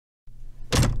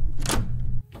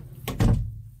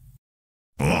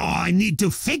I need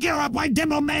to figure out why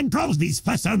Demoman draws these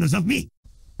personas of me.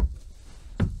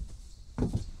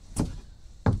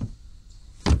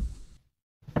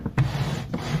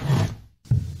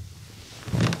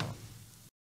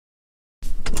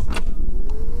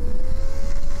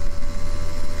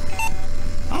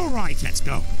 All right, let's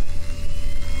go.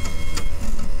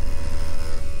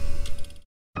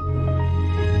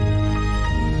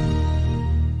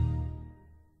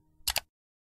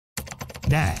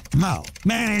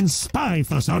 Man, spy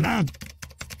persona.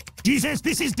 Jesus,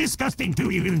 this is disgusting to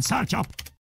even search up.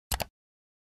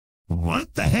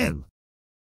 What the hell?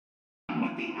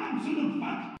 What the absolute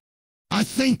fuck? I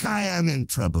think I am in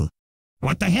trouble.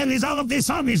 What the hell is all of this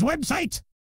on his website?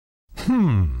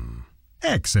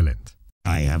 Excellent.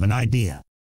 I have an idea.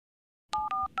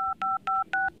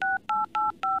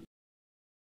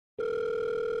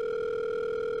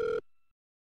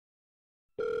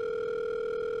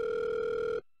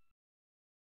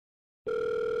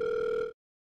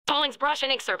 Calling's brush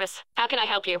and ink service. How can I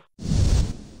help you?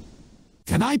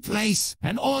 Can I place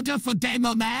an order for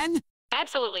Demoman?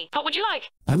 Absolutely. What would you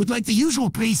like? I would like the usual,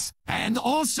 please. And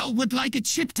also would like it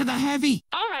shipped to the heavy.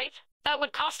 All right. That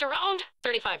would cost around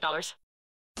 $35.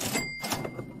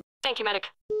 Thank you, medic.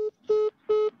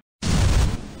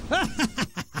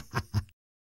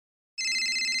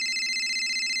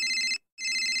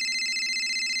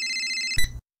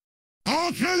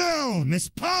 Oh, hello, Miss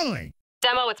Polly.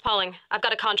 Demo, it's Pauling. I've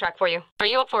got a contract for you. Are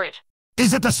you up for it?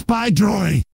 Is it the spy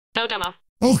droid? No demo.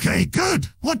 Okay, good.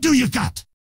 What do you got?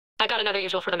 I got another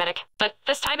usual for the medic, but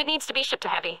this time it needs to be shipped to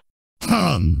heavy.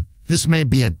 This may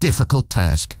be a difficult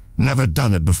task. Never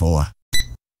done it before.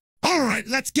 All right,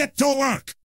 let's get to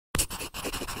work.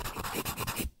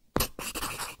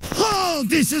 Oh,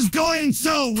 this is going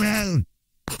so well.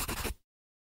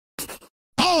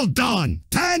 All done.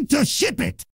 Time to ship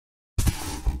it.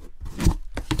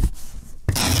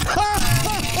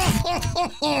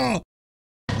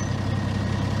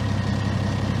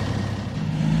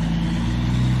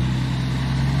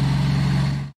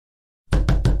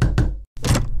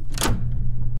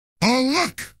 Oh,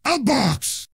 look! A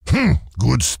box!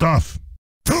 Good stuff.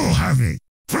 Too heavy!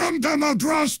 From Demo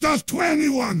Draw Stuff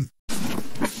 21!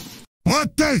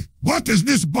 What is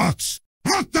this box?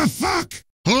 What the fuck?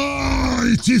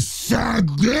 Oh, it is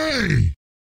sad day.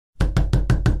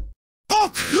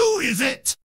 Oh, who is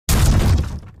it?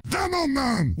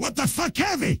 Demoman! What the fuck,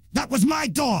 heavy? That was my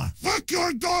door! Fuck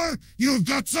your door! You've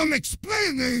got some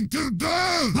explaining to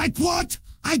do! Like what?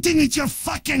 I didn't eat your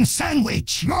fucking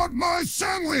sandwich! Not my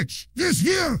sandwich! This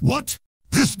here! What?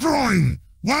 This drawing!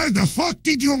 Why the fuck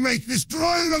did you make this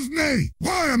drawing of me?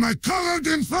 Why am I colored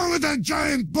in full with that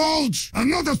giant bulge?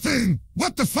 Another thing!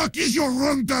 What the fuck is your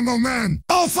room, Demoman?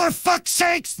 Oh, for fuck's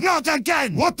sakes, not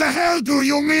again! What the hell do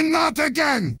you mean, not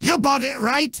again? You bought it,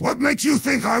 right? What makes you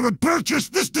think I would purchase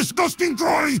this disgusting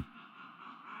drawing?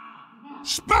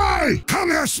 Spy!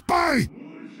 Come here, spy!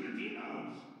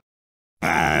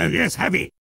 Yes,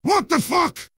 heavy. What the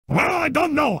fuck? Well, I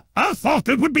don't know. I thought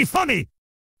it would be funny.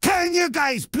 Can you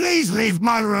guys please leave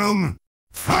my room?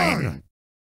 Fine.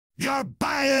 You're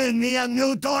buying me a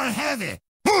new door, heavy.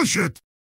 Bullshit.